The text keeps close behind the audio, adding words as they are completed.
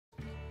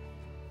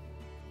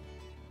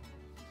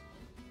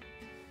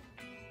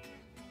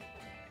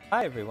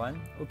Hi everyone.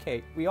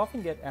 Okay, we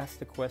often get asked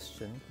the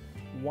question,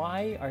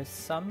 why are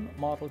some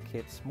model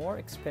kits more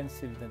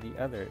expensive than the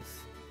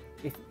others,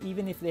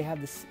 even if they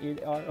have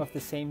are of the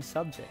same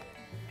subject?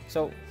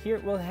 So here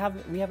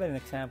we have an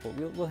example.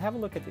 We'll have a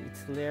look at the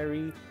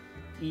Italeri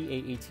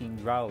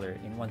A-18G Growler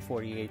in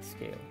 1/48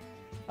 scale.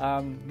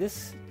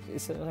 This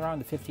is around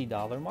the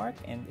 $50 mark,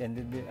 and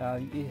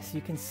as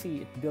you can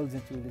see, it builds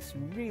into this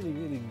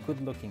really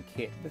good looking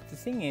kit. But the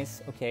thing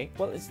is, okay,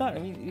 well, it's not, I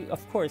mean,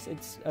 of course,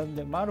 it's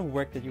the amount of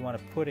work that you want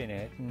to put in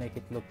it and make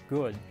it look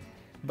good.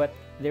 But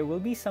there will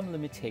be some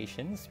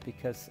limitations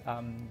because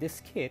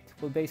this kit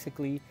will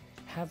basically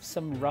have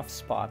some rough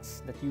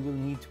spots that you will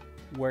need to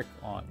work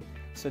on.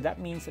 So that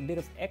means a bit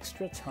of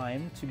extra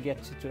time to get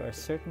to a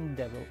certain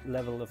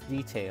level of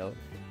detail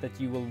that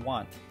you will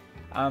want.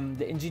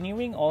 The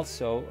engineering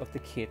also of the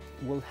kit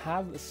will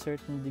have a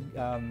certain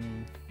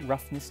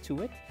roughness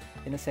to it,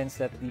 in a sense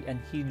that the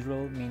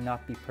anhedral may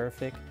not be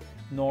perfect,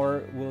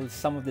 nor will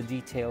some of the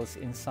details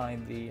inside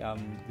the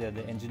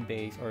engine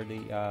base or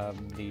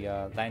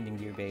the landing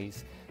gear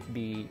base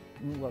be,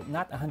 well,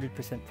 not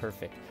 100%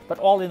 perfect. But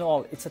all in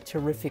all, it's a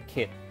terrific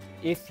kit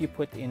if you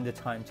put in the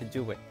time to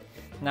do it.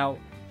 Now,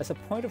 as a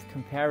point of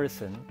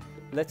comparison,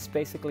 let's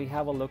basically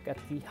have a look at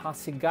the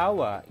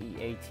Hasegawa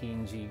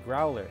A-18G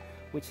Growler,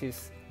 which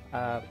is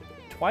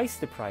twice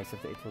the price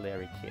of the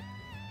Italeri kit.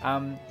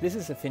 This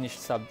is a finished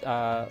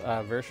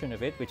version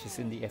of it, which is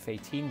in the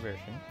F-18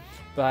 version.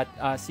 But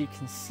as you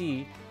can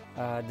see,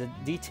 the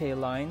detail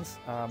lines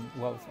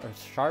well, are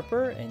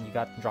sharper, and you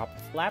got drop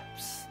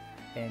flaps,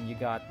 and you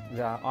got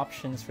the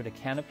options for the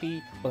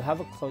canopy. We'll have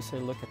a closer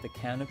look at the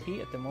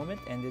canopy at the moment,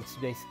 and it's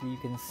basically,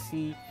 you can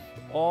see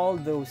all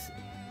those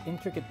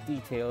intricate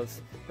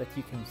details that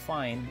you can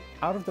find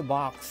out of the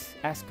box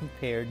as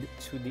compared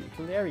to the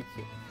Italeri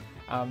kit.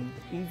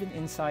 Even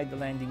inside the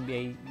landing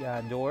bay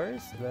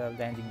doors, the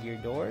landing gear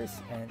doors,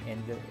 and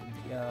the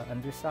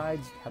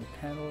undersides, you have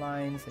panel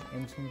lines and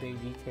engine bay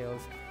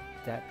details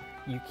that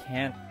you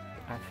can't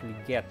actually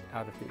get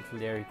out of the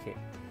Italeri kit.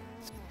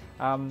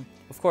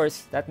 Of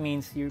course, that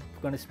means you're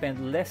going to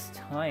spend less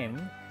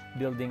time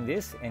building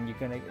this, and you're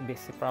going to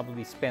basically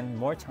probably spend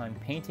more time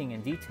painting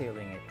and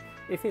detailing it,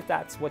 if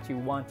that's what you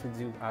want to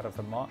do out of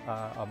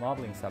a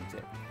modeling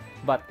subject.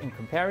 But in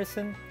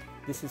comparison,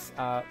 this is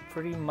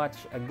pretty much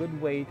a good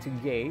way to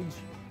gauge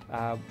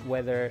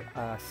whether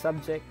a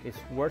subject is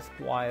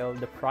worthwhile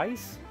the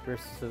price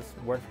versus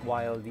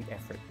worthwhile the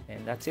effort.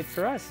 And that's it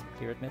for us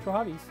here at Metro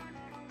Hobbies.